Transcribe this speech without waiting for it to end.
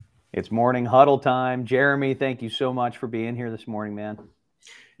It's morning huddle time. Jeremy, thank you so much for being here this morning, man.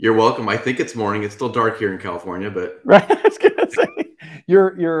 You're welcome. I think it's morning. It's still dark here in California, but Right, I was gonna say,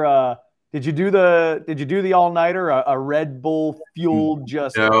 you're. Did you do the all nighter? A Red Bull fueled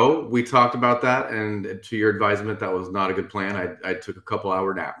just. no, we talked about that. And to your advisement, that was not a good plan. I took a couple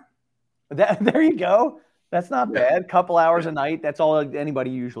hour nap. That, there you go. That's not Yeah, bad. Couple hours yeah. a night. That's all anybody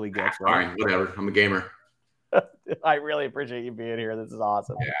usually gets, right? Fine, whatever. I'm a gamer. I really appreciate you being here. This is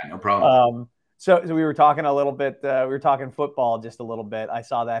awesome. Yeah, no problem. Um, so we were talking a little bit. We were talking football just a little bit. I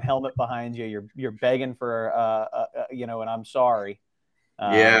saw that helmet behind you. You're begging for and I'm sorry.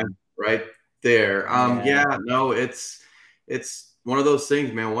 Yeah, Um, right there. yeah, Yeah, no, it's one of those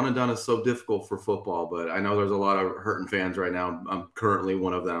things, man. One and done is so difficult for football, but I know there's a lot of hurting fans right now. I'm currently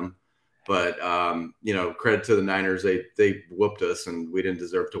one of them. But credit to the Niners. They whooped us and we didn't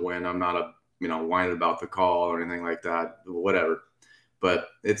deserve to win. I'm not whining about the call or anything like that. Whatever. But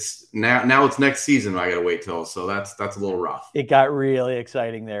it's now it's next season I gotta wait till. So that's a little rough. it got really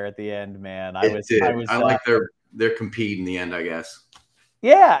exciting there at the end, man. I It was, I did. I was, like their compete in the end, I guess.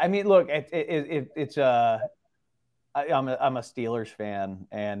 yeah. I mean, look, it's I'm a Steelers fan,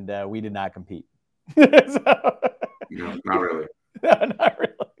 and we did not compete. So, No, not really. no, not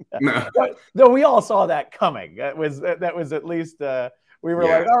really. No. Though we all saw that coming. That was at least we were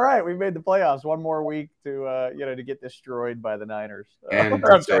Yeah. like, all right, we made the playoffs. One more week to get destroyed by the Niners. And Or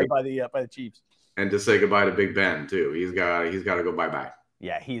to I'm sorry, say by the Chiefs. goodbye to Big Ben too. He's got to go bye bye.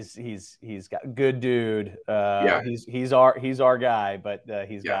 Yeah, he's got good dude. Yeah. He's our guy, but Yeah.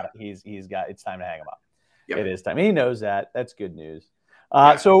 he's got it's time to hang him up. It Yep. is time. He knows that. That's good news.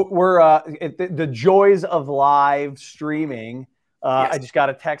 Yeah. So we're the joys of live streaming. I Yes. just got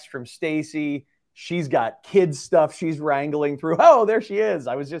a text from Stacy. She's got kids stuff she's wrangling through. Oh, there she is.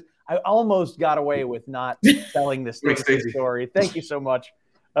 I almost got away with not telling the Thanks, Stacy Stacey. story. Thank you so much,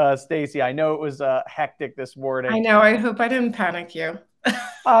 Stacy. I know it was hectic this I morning. know. I hope I didn't panic you.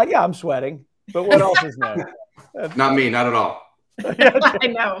 Yeah, I'm sweating, but what else is new? Not me, not at all. Yeah, I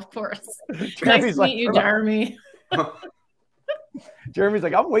know, of course. Nice Jeremy's to like, meet you, Jeremy.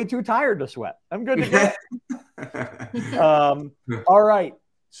 I'm way too tired to sweat. I'm good to go. All right.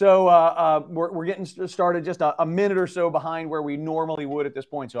 So we're getting started just a minute or so behind where we normally would at this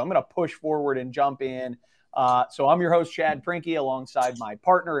point. So I'm going to push forward and jump in. So I'm your host, Chad Prinky, alongside my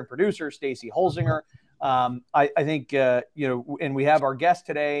partner and producer, Stacy Holzinger. I think, and we have our guest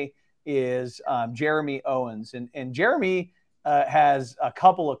today is Jeremy Owens. And Jeremy has a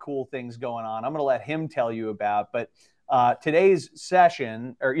couple of cool things going on. I'm going to let him tell you about. But today's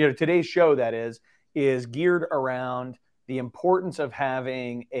session, or today's show, that is geared around the importance of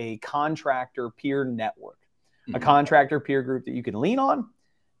having a contractor peer network, a contractor peer group that you can lean on,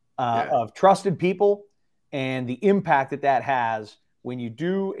 of trusted people, and the impact that has when you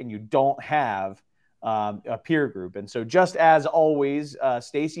do and you don't have a peer group. And so, just as always,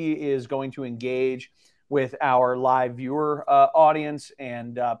 Stacy is going to engage with our live viewer audience,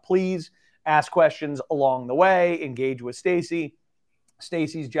 and please ask questions along the way. Engage with Stacy.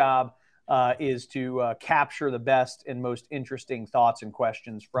 Stacy's job is to capture the best and most interesting thoughts and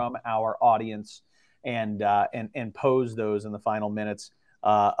questions from our audience, and pose those in the final minutes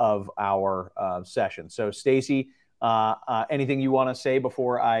of our session. So, Stacy, anything you want to say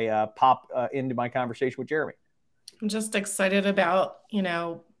before I pop into my conversation with Jeremy? I'm just excited about,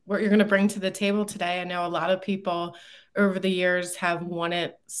 what you're going to bring to the table today. I know a lot of people over the years have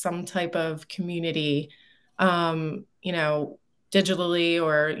wanted some type of community, digitally,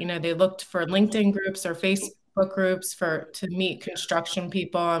 or, they looked for LinkedIn groups or Facebook groups to meet construction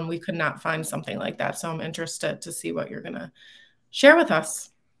people, and we could not find something like that. So I'm interested to see what you're going to share with us.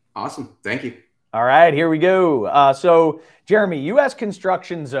 Awesome. Thank you. All right, here we go. So, Jeremy, U.S.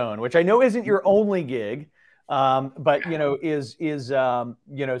 Construction Zone, which I know isn't your only gig, but is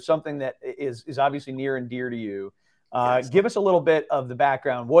something that is obviously near and dear to you. Yes. Give us a little bit of the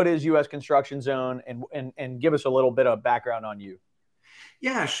background. What is U.S. Construction Zone, and give us a little bit of background on you.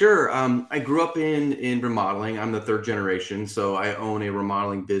 Yeah, sure. I grew up in remodeling. I'm the third generation, so I own a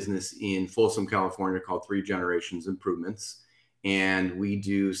remodeling business in Folsom, California called Three Generations Improvements, and we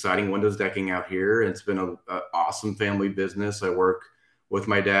do siding, windows, decking out here. It's been a awesome family business. I work with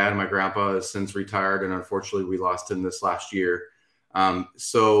my dad. My grandpa has since retired, and unfortunately, we lost him this last year. Been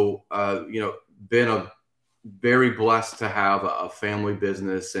a very blessed to have a family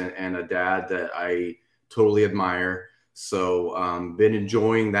business and a dad that I totally admire. So been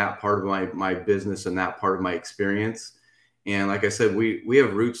enjoying that part of my business and that part of my experience. And like I said, we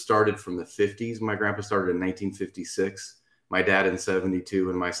have roots started from the 50s. My grandpa started in 1956, my dad in 72,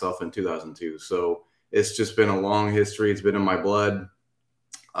 and myself in 2002. So it's just been a long history. It's been in my blood.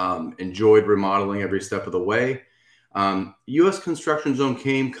 Enjoyed remodeling every step of the way. U.S. Construction Zone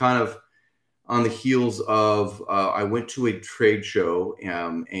came kind of on the heels of I went to a trade show,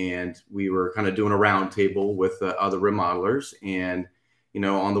 and we were kind of doing a roundtable with other remodelers. And,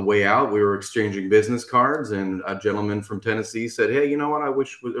 on the way out, we were exchanging business cards, and a gentleman from Tennessee said, "Hey, you know what? I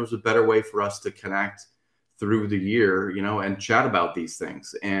wish there was a better way for us to connect through the year, and chat about these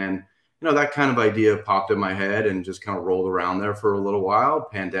things." And, that kind of idea popped in my head and just kind of rolled around there for a little while.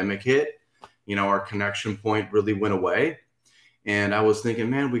 Pandemic hit, our connection point really went away. And I was thinking,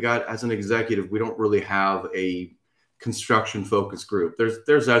 man, as an executive, we don't really have a construction focused group.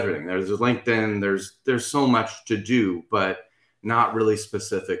 There's everything. There's LinkedIn. There's so much to do, but not really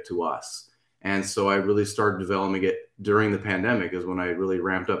specific to us. And so I really started developing it during the pandemic is when I really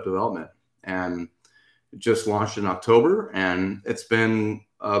ramped up development, and just launched in October, and it's been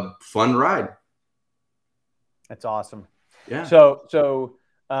a fun ride. That's awesome. Yeah. So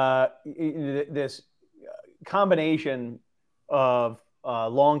this combination of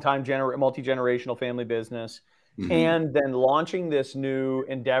long-time multi-generational family business, and then launching this new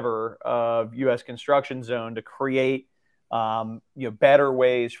endeavor of U.S. Construction Zone to create better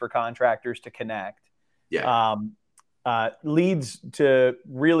ways for contractors to connect. Yeah. Leads to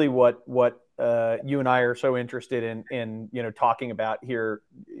really what you and I are so interested in talking about here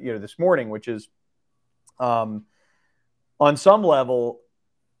this morning, which is on some level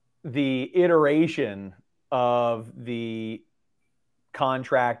the iteration of the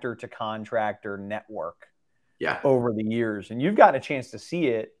contractor to contractor network over the years. And you've got a chance to see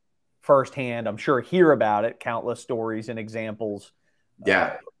it firsthand, I'm sure, hear about it, countless stories and examples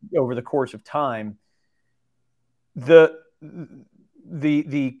over the course of time. Our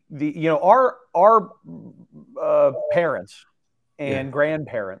parents and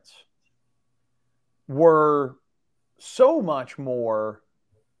grandparents were so much more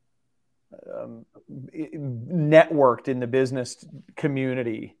networked in the business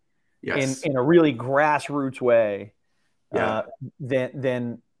community in a really grassroots way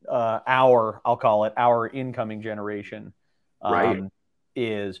than I'll call it our incoming generation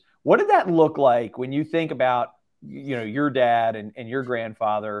is. What did that look like when you think about your dad and your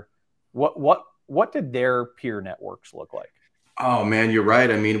grandfather? What did their peer networks look like? Oh man, you're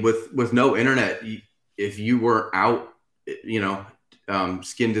right. I mean, with no internet, if you weren't out,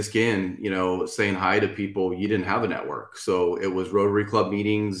 skin to skin, saying hi to people, you didn't have a network. So it was Rotary Club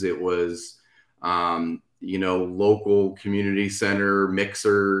meetings. It was, local community center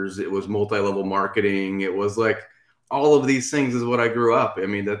mixers. It was multi-level marketing. It was like all of these things is what I grew up. I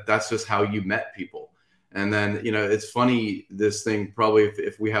mean, that's just how you met people. And then, it's funny, this thing, probably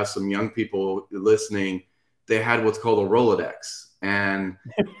if we have some young people listening, they had what's called a Rolodex. And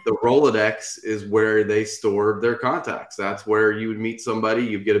the Rolodex is where they stored their contacts. That's where you would meet somebody,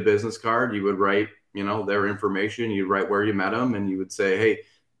 you'd get a business card, you would write, their information, you'd write where you met them, and you would say, hey,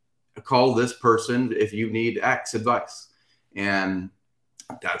 call this person if you need X advice. And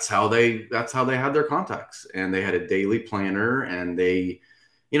that's how they had their contacts. And they had a daily planner, and they,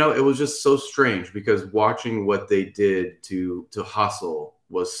 it was just so strange because watching what they did to hustle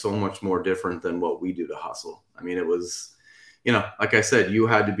was so much more different than what we do to hustle. I mean, it was, like I said, you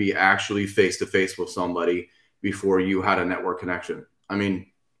had to be actually face to face with somebody before you had a network connection. I mean,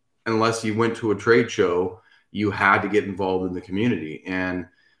 unless you went to a trade show, you had to get involved in the community. And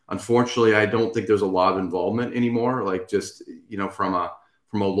unfortunately, I don't think there's a lot of involvement anymore. Like just, from a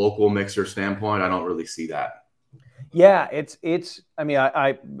local mixer standpoint, I don't really see that. Yeah, I mean,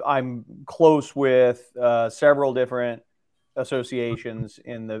 I'm close with several different associations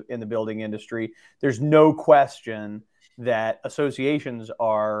in the building industry. There's no question that associations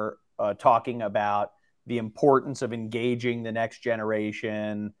are talking about the importance of engaging the next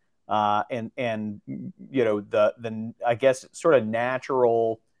generation, and the I guess sort of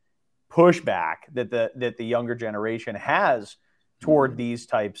natural pushback that the younger generation has toward these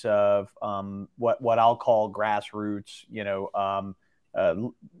types of what I'll call grassroots,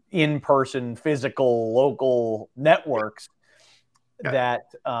 in-person, physical, local networks. That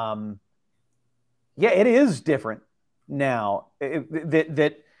it is different now.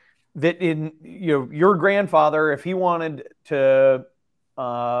 That in your grandfather, if he wanted to,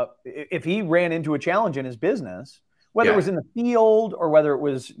 if he ran into a challenge in his business, whether it was in the field or whether it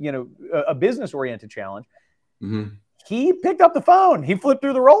was a business-oriented challenge, he picked up the phone. He flipped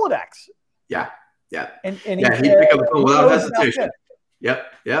through the Rolodex. And he picked up the phone without hesitation. Yep.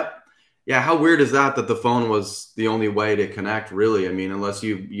 Yeah, how weird is that the phone was the only way to connect, really? I mean, unless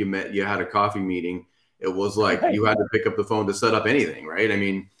you had a coffee meeting, it was like you had to pick up the phone to set up anything, right? I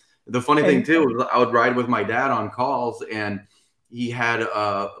mean, the funny thing too, I would ride with my dad on calls, and he had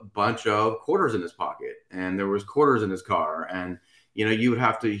a bunch of quarters in his pocket, and there was quarters in his car, and you would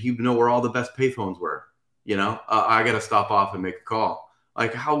have to, he'd know where all the best payphones were. I got to stop off and make a call.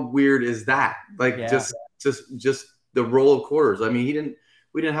 Like, how weird is that? Like, just the roll of quarters. I mean,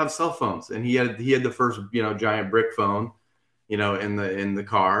 we didn't have cell phones, and he had the first giant brick phone, in the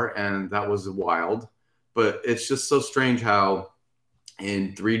car, and that was wild. But it's just so strange how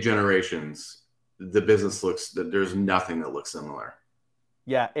in 3 generations the business there's nothing that looks similar.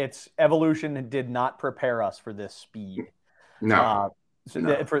 Yeah, it's evolution did not prepare us for this speed. No.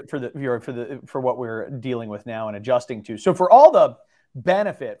 For what we're dealing with now and adjusting to. So for all the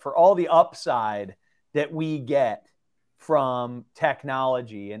benefit, for all the upside that we get from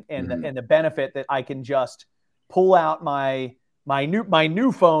technology and the benefit that I can just pull out my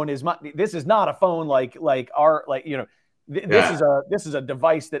new phone this is not a phone this is a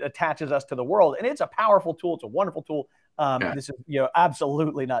device that attaches us to the world, and it's a powerful tool. It's a wonderful tool. This is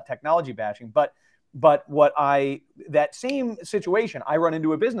absolutely not technology bashing, but that same situation, I run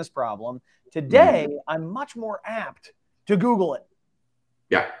into a business problem today. I'm much more apt to Google it.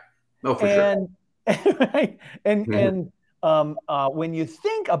 Yeah. No, for sure. And when you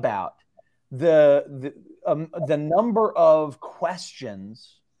think about the number of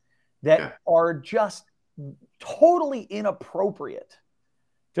questions that are just totally inappropriate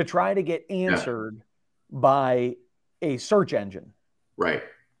to try to get answered by a search engine. Right.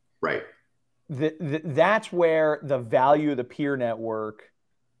 That's where the value of the peer network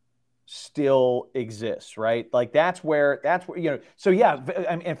still exists, right? Like that's where so yeah,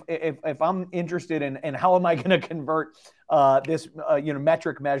 I mean, if I'm interested in how am I going to convert this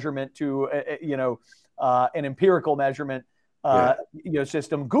metric measurement to an empirical measurement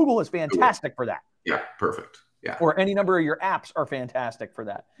system, Google is fantastic for that. Yeah, perfect. Yeah. Or any number of your apps are fantastic for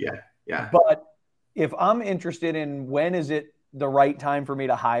that. Yeah. But if I'm interested in when is it the right time for me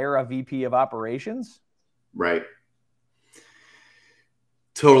to hire a VP of operations? Right.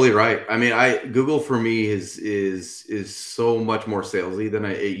 Totally right. I mean, Google for me is so much more salesy than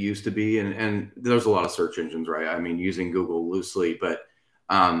it used to be, and there's a lot of search engines, right? I mean, using Google loosely, but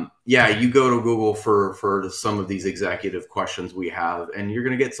you go to Google for some of these executive questions we have, and you're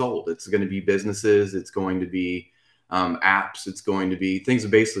going to get sold. It's going to be businesses, it's going to be apps, it's going to be things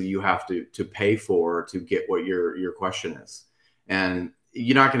that basically you have to pay for to get what your question is, and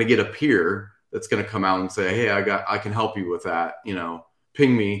you're not going to get a peer that's going to come out and say, hey, I can help you with that,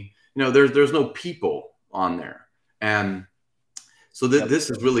 ping me. There's no people on there. And so this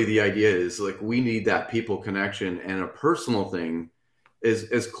is really the idea, is like, we need that people connection, and a personal thing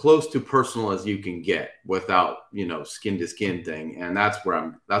is as close to personal as you can get without, skin to skin thing. And that's where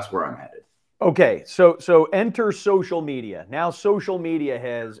I'm headed. Okay. So enter social media. Now social media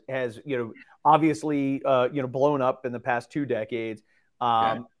has obviously blown up in the past 2 decades.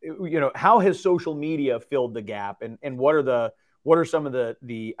 How has social media filled the gap, and what are some of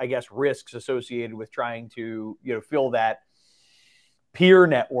the I guess risks associated with trying to fill that peer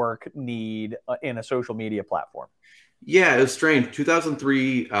network need in a social media platform? Yeah, it was strange.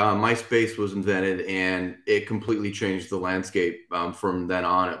 2003, MySpace was invented, and it completely changed the landscape. From then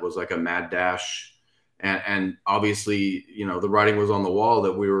on, it was like a mad dash, and obviously, the writing was on the wall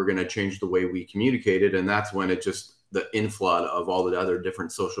that we were going to change the way we communicated, and that's when the inflood of all the other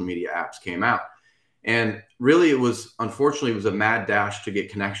different social media apps came out. And really, unfortunately, it was a mad dash to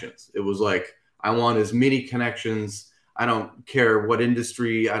get connections. It was like, I want as many connections. I don't care what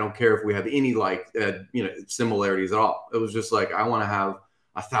industry. I don't care if we have any similarities at all. It was just like, I want to have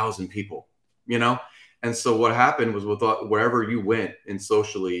 1,000 people, And so what happened was, wherever you went in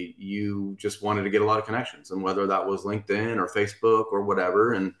socially, you just wanted to get a lot of connections, and whether that was LinkedIn or Facebook or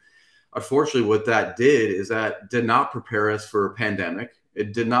whatever. And unfortunately, what that did is that did not prepare us for a pandemic.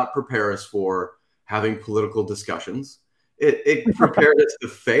 It did not prepare us for having political discussions. It prepared us to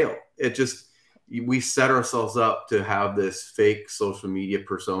fail. We set ourselves up to have this fake social media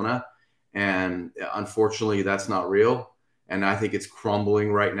persona, and unfortunately that's not real. And I think it's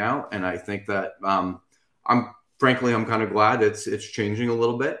crumbling right now. And I think that I'm kind of glad it's changing a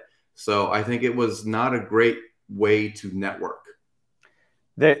little bit. So I think it was not a great way to network.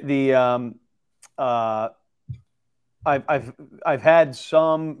 I've had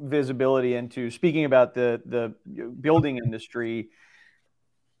some visibility into, speaking about the building industry.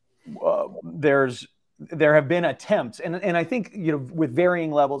 There have been attempts, and I think with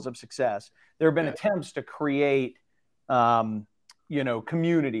varying levels of success, there have been attempts to create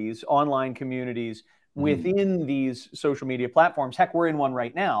communities, online communities within these social media platforms. Heck, we're in one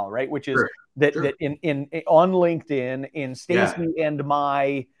right now, right? Which is that on LinkedIn, in Stacy and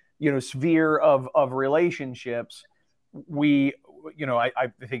my sphere of relationships, we,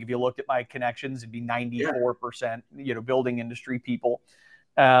 I think if you looked at my connections, it'd be 94%, building industry people,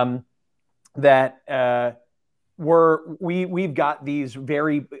 that we've got these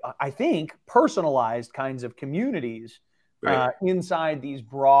very, I think, personalized kinds of communities inside these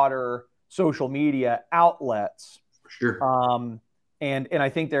broader social media outlets. Sure. And I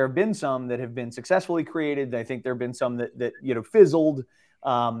think there have been some that have been successfully created. I think there have been some that fizzled.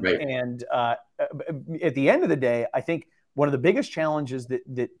 And at the end of the day, I think one of the biggest challenges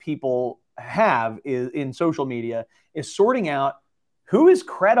that people have in social media is sorting out who is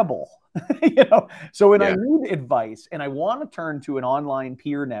credible. So when I need advice and I want to turn to an online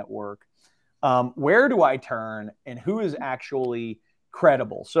peer network, where do I turn and who is actually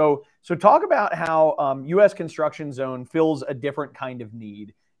credible? So talk about how U.S. Construction Zone fills a different kind of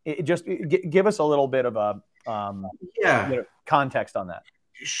need. Give us a little bit of a context on that.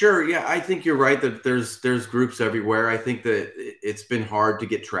 Sure. Yeah, I think you're right that there's groups everywhere. I think that it's been hard to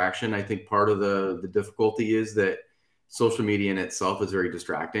get traction. I think part of the difficulty is that social media in itself is very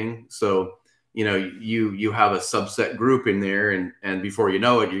distracting. So, you have a subset group in there and before you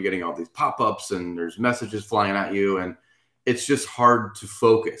know it, you're getting all these pop-ups and there's messages flying at you and it's just hard to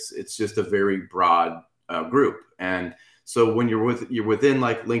focus. It's just a very broad group. And so when you're within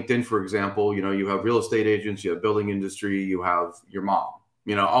like LinkedIn, for example, you have real estate agents, you have building industry, you have your mom,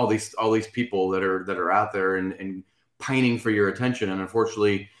 all these people that are out there and pining for your attention. And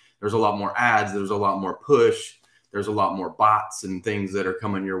unfortunately, there's a lot more ads, there's a lot more push, there's a lot more bots and things that are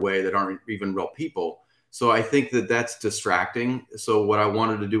coming your way that aren't even real people. So I think that that's distracting. So what I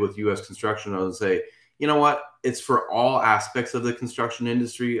wanted to do with U.S. Construction was say, you know what, it's for all aspects of the construction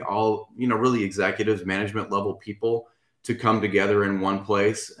industry, all, really executives, management level people to come together in one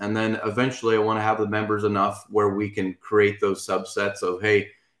place. And then eventually I want to have the members enough where we can create those subsets of, hey,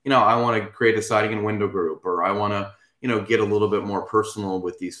 I want to create a siding and window group, or I want to, get a little bit more personal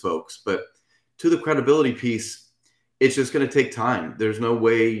with these folks. But to the credibility piece, it's just going to take time. There's no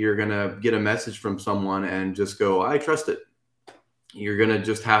way you're going to get a message from someone and just go, I trust it. You're going to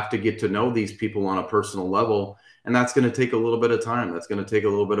just have to get to know these people on a personal level. And that's going to take a little bit of time. That's going to take a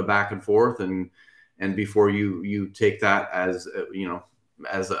little bit of back and forth. And before you take that as,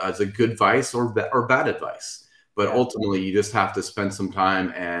 as a good advice or bad advice. But ultimately, you just have to spend some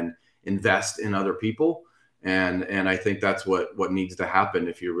time and invest in other people. And I think that's what needs to happen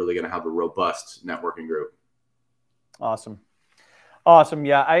if you're really going to have a robust networking group. Awesome.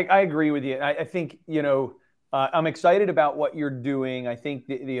 Yeah, I agree with you. I think, I'm excited about what you're doing. I think,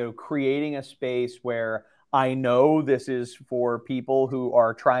 creating a space where I know this is for people who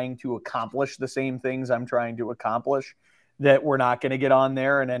are trying to accomplish the same things I'm trying to accomplish, that we're not going to get on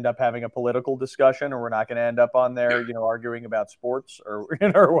there and end up having a political discussion, or we're not going to end up on there, arguing about sports or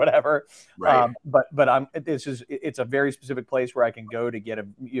whatever. Right. But it's a very specific place where I can go to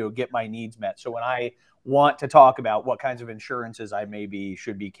get my needs met. So when I want to talk about what kinds of insurances I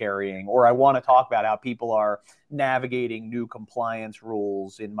should be carrying, or I want to talk about how people are navigating new compliance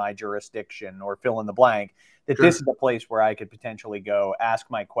rules in my jurisdiction, or fill in the blank, that This is a place where I could potentially go ask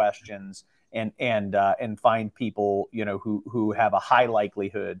my questions and find people, who have a high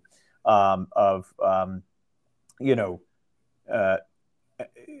likelihood of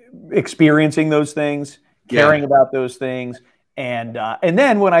experiencing those things, caring about those things, and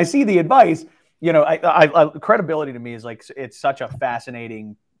then when I see the advice, credibility to me is like, it's such a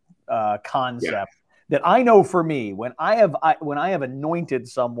fascinating concept that I know for me, when I have anointed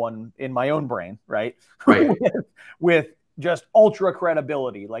someone in my own brain, right. with just ultra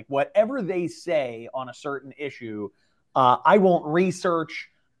credibility, like whatever they say on a certain issue, I won't research.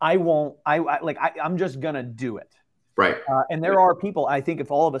 I'm just gonna do it. Right. And there are people, I think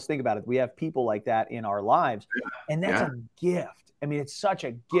if all of us think about it, we have people like that in our lives, and that's a gift. I mean, it's such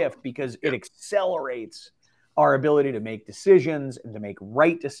a gift because it accelerates our ability to make decisions and to make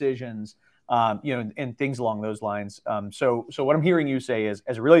right decisions, and things along those lines. So what I'm hearing you say is,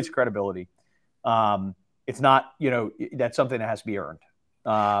 as it relates to credibility, it's not, that's something that has to be earned.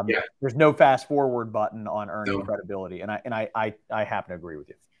 There's no fast forward button on earning credibility. And I happen to agree with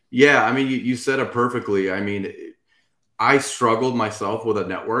you. Yeah. I mean, you said it perfectly. I mean, I struggled myself with a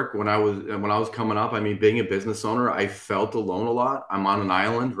network when I was coming up. I mean, being a business owner, I felt alone a lot. I'm on an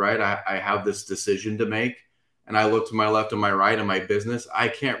island, right? I have this decision to make, and I look to my left and my right in my business. I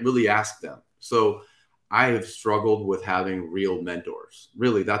can't really ask them. So I have struggled with having real mentors.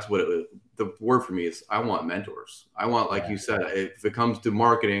 Really, that's what the word for me is. I want mentors. I want, like you said, if it comes to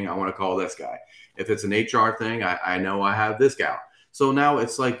marketing, I want to call this guy. If it's an HR thing, I know I have this gal. So now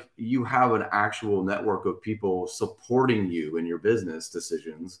it's like you have an actual network of people supporting you in your business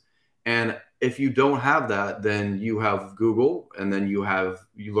decisions. And if you don't have that, then you have Google, and then you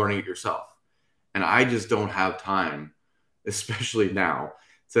learning it yourself. And I just don't have time, especially now,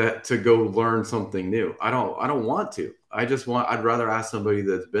 to go learn something new. I don't want to. I'd rather ask somebody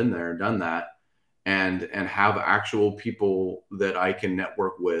that's been there and done that, and have actual people that I can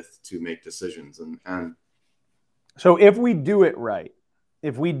network with to make decisions. And so if we do it right,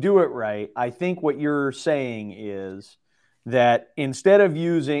 I think what you're saying is that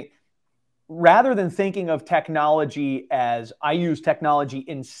rather than thinking of technology as I use technology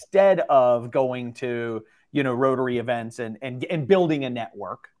instead of going to, Rotary events and building a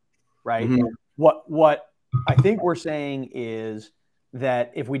network, right? Mhm. What I think we're saying is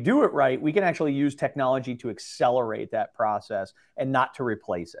that if we do it right, we can actually use technology to accelerate that process and not to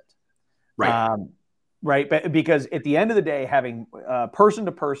replace it. Right. Right. But because at the end of the day, having person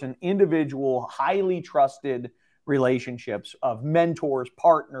to person, individual, highly trusted relationships of mentors,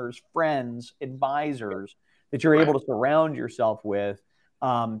 partners, friends, advisors that you're able to surround yourself with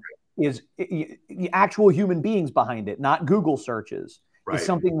is the actual human beings behind it, not Google searches, is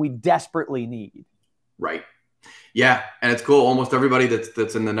something we desperately need. Right. Yeah. And it's cool. Almost everybody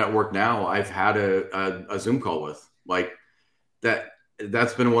that's in the network now, I've had a Zoom call with. Like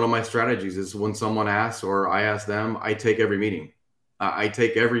that's been one of my strategies, is when someone asks or I ask them, I take every meeting. I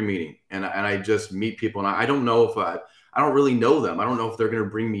take every meeting, and I just meet people. And I don't know if I don't really know them. I don't know if they're going to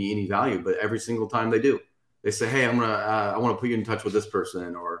bring me any value, but every single time they do, they say, hey, I want to put you in touch with this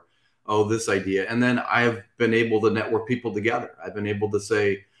person, or, oh, this idea. And then I have been able to network people together. I've been able to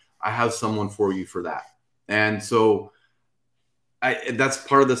say, I have someone for you for that. And so that's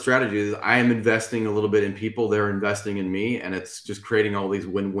part of the strategy, is I am investing a little bit in people. They're investing in me, and it's just creating all these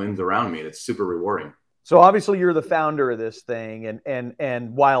win-wins around me. And it's super rewarding. So obviously you're the founder of this thing.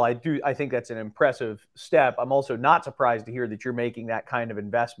 And while I think that's an impressive step, I'm also not surprised to hear that you're making that kind of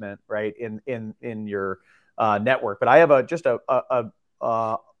investment, right, in your network. But I have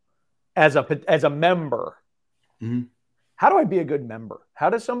as a member, mm-hmm. How do I be a good member? How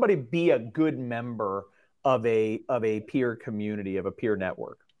does somebody be a good member of a peer community, of a peer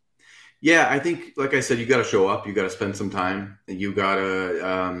network? Yeah, I think, like I said, you got to show up. You got to spend some time. You got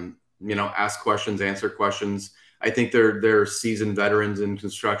to, ask questions, answer questions. I think they're seasoned veterans in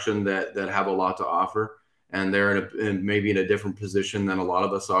construction that have a lot to offer, and they're maybe in a different position than a lot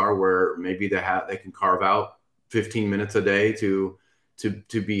of us are, where maybe they can carve out 15 minutes a day to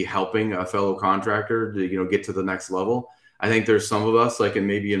be helping a fellow contractor to get to the next level. I think there's some of us, like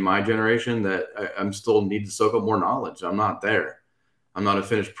maybe in my generation, that I'm still need to soak up more knowledge. I'm not there. I'm not a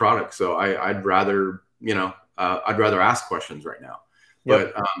finished product. So I'd rather ask questions right now.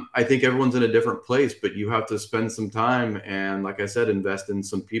 Yep. But I think everyone's in a different place, but you have to spend some time and, like I said, invest in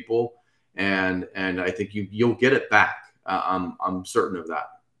some people, and I think you'll get it back. I'm certain of that.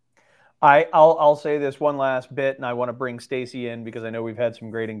 I'll say this one last bit, and I want to bring Stacy in because I know we've had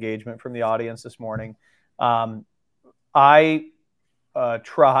some great engagement from the audience this morning. I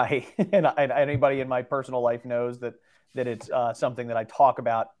try, and anybody in my personal life knows that it's something that I talk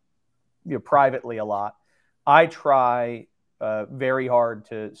about privately a lot. I try very hard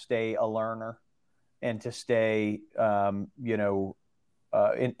to stay a learner and to stay, and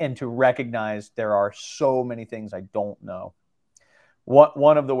to recognize there are so many things I don't know.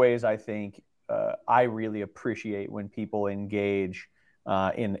 One of the ways I think I really appreciate when people engage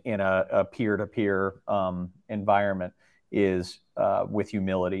in a peer-to-peer environment is with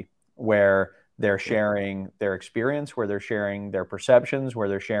humility, where they're sharing their experience, where they're sharing their perceptions, where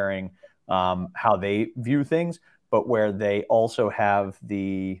they're sharing how they view things, but where they also have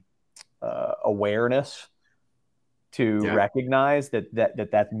the awareness to recognize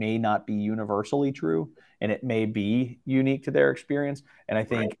that may not be universally true, and it may be unique to their experience. And I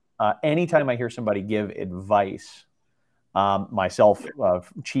think anytime I hear somebody give advice, myself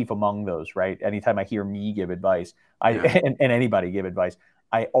chief among those, right? Anytime I hear me give advice, and anybody give advice,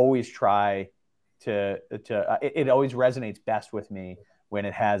 I always try it always resonates best with me when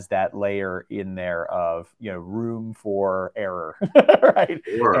it has that layer in there of room for error, right?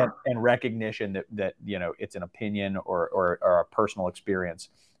 Sure. And recognition that it's an opinion or a personal experience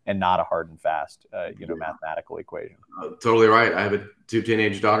and not a hard and fast mathematical equation. Totally right. I have two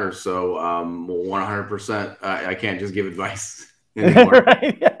teenage daughters, so 100%. I can't just give advice anymore.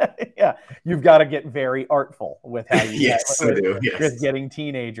 Right? Yeah, you've got to get very artful with how you with getting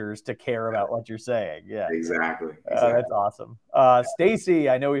teenagers to care about what you're saying. Yeah, exactly. That's awesome. Stacy,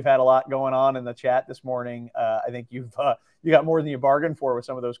 I know we've had a lot going on in the chat this morning. I think you got more than you bargained for with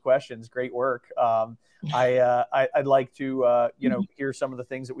some of those questions. Great work. I'd like to hear some of the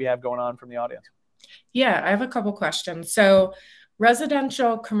things that we have going on from the audience. Yeah, I have a couple questions. So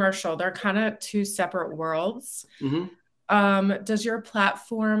residential, commercial, they're kind of two separate worlds. Does your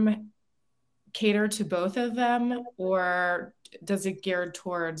platform cater to both of them, or does it geared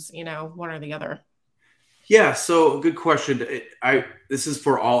towards, one or the other? Yeah, so good question. This is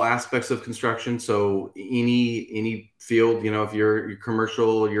for all aspects of construction. So any field, if you're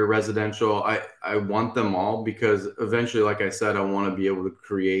commercial, you're residential, I want them all, because eventually, like I said, I want to be able to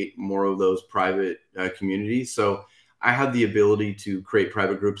create more of those private communities. So I have the ability to create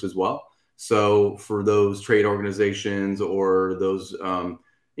private groups as well. So for those trade organizations, or those,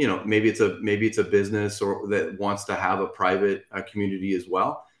 maybe it's a business or that wants to have a private community as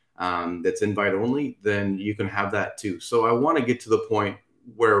well. That's invite only, then you can have that too. So I want to get to the point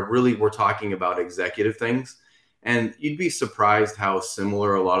where really we're talking about executive things, and you'd be surprised how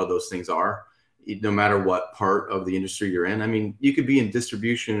similar a lot of those things are, no matter what part of the industry you're in. I mean, you could be in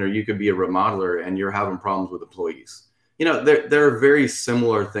distribution, or you could be a remodeler, and you're having problems with employees. There are very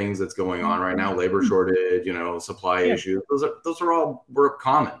similar things that's going on right now: labor shortage, supply issues. Those are all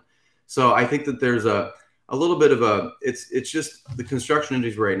common. So I think that there's a little bit of it's just the construction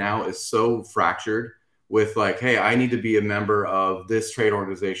industry right now is so fractured with, like, hey, I need to be a member of this trade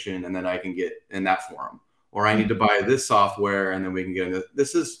organization and then I can get in that forum, or I need to buy this software and then we can get in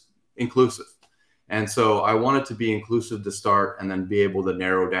this is inclusive. And so I want it to be inclusive to start, and then be able to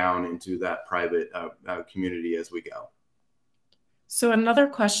narrow down into that private community as we go. So another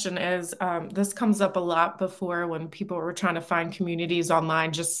question is, this comes up a lot before when people were trying to find communities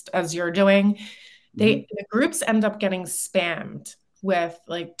online, just as you're doing. The groups end up getting spammed with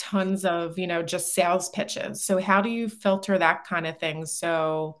like tons of, just sales pitches. So how do you filter that kind of thing?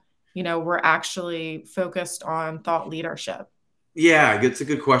 So, we're actually focused on thought leadership. Yeah, it's a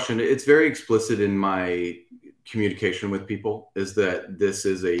good question. It's very explicit in my communication with people, is that this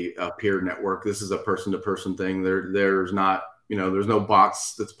is a peer network. This is a person-to-person thing. There's not, there's no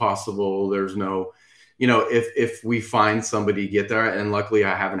bots that's possible. There's no, if we find somebody get there, and luckily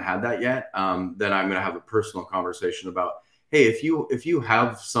I haven't had that yet, then I'm going to have a personal conversation about, hey, if you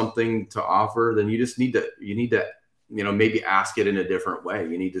have something to offer, then you need to, maybe ask it in a different way.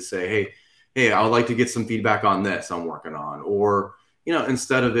 You need to say, hey, I would like to get some feedback on this I'm working on, or,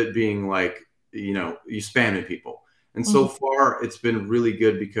 instead of it being like, you spamming people. And so far it's been really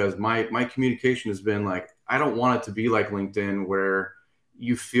good, because my communication has been like, I don't want it to be like LinkedIn, where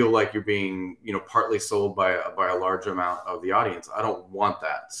you feel like you're being, partly sold by a large amount of the audience. I don't want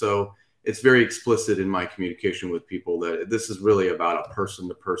that. So it's very explicit in my communication with people that this is really about a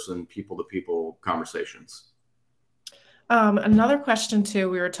person-to-person, people-to-people conversations. Another question too,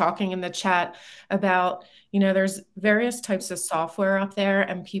 we were talking in the chat about, there's various types of software up there,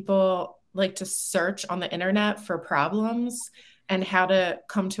 and people like to search on the internet for problems and how to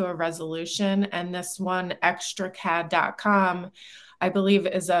come to a resolution. And this one, extracad.com, I believe,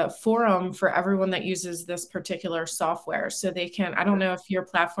 is a forum for everyone that uses this particular software. So they can, I don't know if your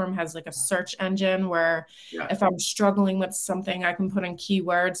platform has like a search engine where if I'm struggling with something, I can put in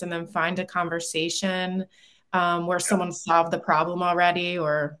keywords and then find a conversation where someone solved the problem already,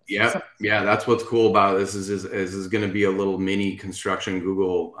 or yeah, that's what's cool about this is going to be a little mini construction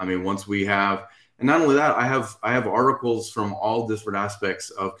Google. I mean, once we have, and not only that, I have articles from all different aspects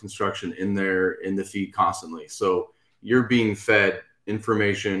of construction in the feed constantly. So you're being fed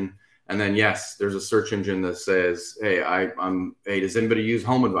information, and then yes, there's a search engine that says, hey, does anybody use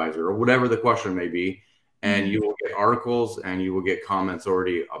Home Advisor, or whatever the question may be, and you will get articles and you will get comments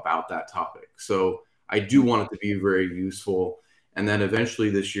already about that topic. So I do want it to be very useful. And then eventually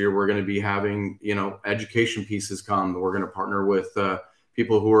this year, we're going to be having, education pieces come. We're going to partner with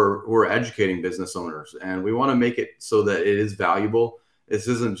people who are educating business owners. And we want to make it so that it is valuable. This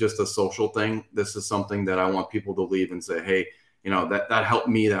isn't just a social thing. This is something that I want people to leave and say, hey, that helped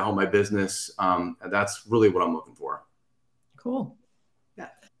me, that helped my business. That's really what I'm looking for. Cool. Yeah.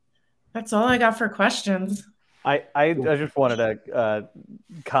 That's all I got for questions. I just wanted to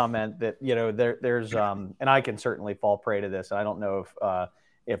comment that, there's and I can certainly fall prey to this. I don't know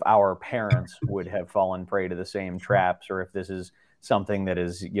if our parents would have fallen prey to the same traps, or if this is something that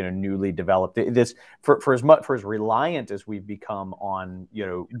is, newly developed. This for as reliant as we've become on,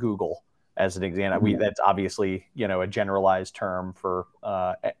 Google as an example, that's obviously, a generalized term for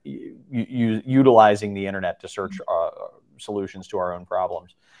utilizing the internet to search solutions to our own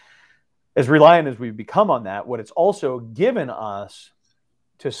problems. As reliant as we've become on that, what it's also given us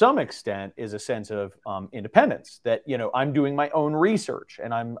to some extent is a sense of independence, that, I'm doing my own research,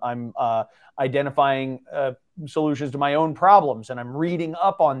 and I'm identifying solutions to my own problems, and I'm reading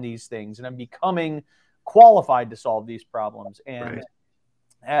up on these things, and I'm becoming qualified to solve these problems. And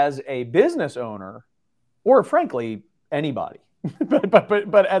as a business owner, or frankly, anybody,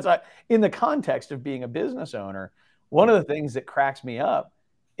 but in the context of being a business owner, one of the things that cracks me up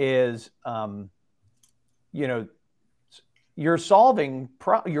is, you're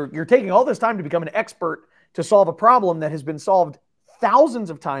you're taking all this time to become an expert to solve a problem that has been solved thousands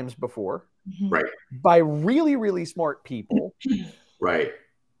of times before, right, by really, really smart people. right.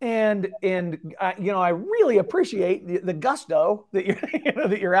 And I really appreciate the gusto that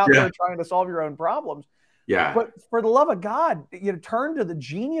you're out there trying to solve your own problems. Yeah. But for the love of God, turn to the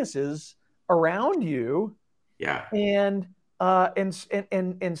geniuses around you. Yeah. And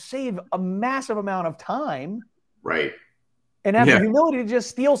save a massive amount of time. Right. And have the humility to just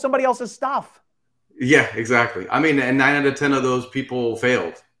steal somebody else's stuff. Yeah, exactly. I mean, and 9 out of 10 of those people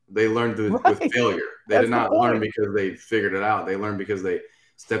failed. They learned with failure. They did not learn because they figured it out. They learned because they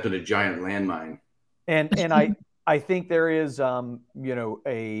stepped in a giant landmine. And I think there is a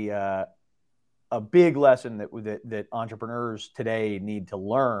big lesson that entrepreneurs today need to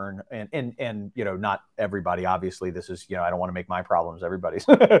learn, and not everybody, obviously. This is, I don't want to make my problems everybody's.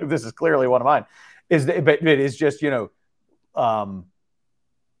 This is clearly one of mine. But it is just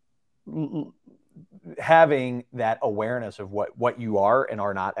having that awareness of what you are and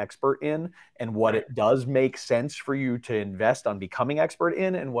are not expert in, and what it does make sense for you to invest on becoming expert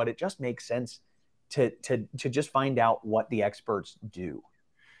in, and what it just makes sense to just find out what the experts do.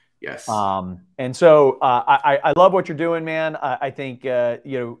 Yes. And so I love what you're doing, man. I think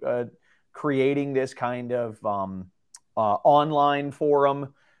creating this kind of online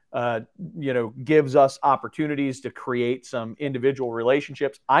forum gives us opportunities to create some individual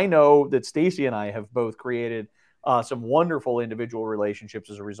relationships. I know that Stacy and I have both created some wonderful individual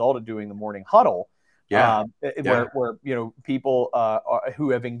relationships as a result of doing the morning huddle. Where people who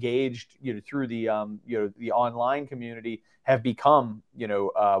have engaged through the the online community have become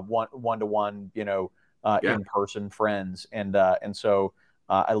one-to-one in-person friends, and so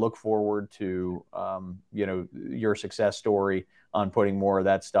I look forward to your success story on putting more of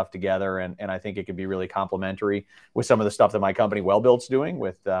that stuff together, and I think it could be really complementary with some of the stuff that my company Wellbuilt's doing.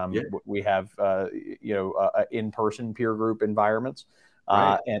 With we have in-person peer group environments.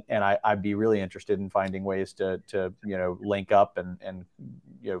 And I'd be really interested in finding ways to link up and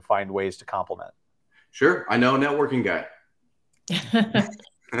find ways to complement. Sure, I know a networking guy.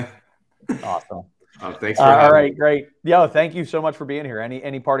 Awesome. Thanks for having me. All right, great. Thank you so much for being here.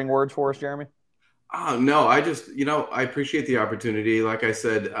 Any parting words for us, Jeremy? No, I just I appreciate the opportunity. Like I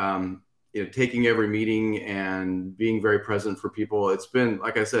said, taking every meeting and being very present for people. It's been,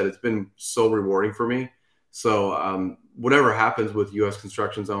 like I said, it's been so rewarding for me. So whatever happens with U.S.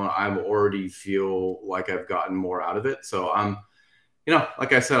 Construction Zone, I already feel like I've gotten more out of it. So I'm,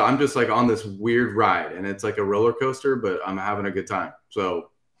 like I said, I'm just like on this weird ride, and it's like a roller coaster, but I'm having a good time.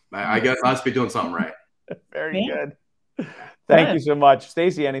 So I guess I must be doing something right. Very good. Thank you so much.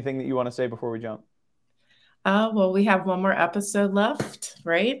 Stacy, anything that you want to say before we jump? Well, we have one more episode left,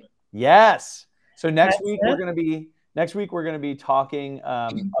 right? Yes. So next week we're going to be talking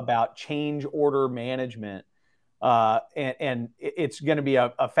about change order management. And it's going to be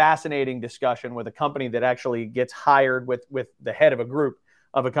a fascinating discussion with a company that actually gets hired, with the head of a group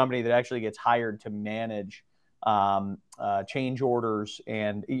of a company that actually gets hired to manage change orders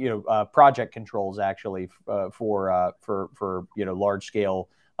and project controls, actually, for large scale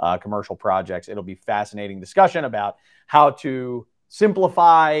commercial projects. It'll be fascinating discussion about how to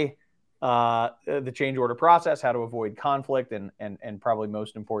simplify the change order process, how to avoid conflict, and probably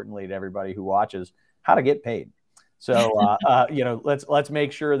most importantly to everybody who watches, how to get paid. So, let's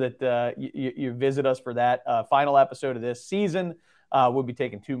make sure that you visit us for that final episode of this season. We'll be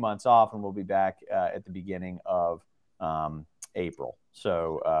taking 2 months off, and we'll be back at the beginning of April.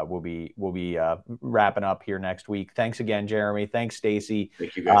 So we'll be wrapping up here next week. Thanks again, Jeremy. Thanks, Stacy.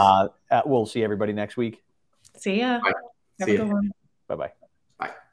 Thank you, guys. We'll see everybody next week. See ya. Bye. Have a good one. Bye-bye.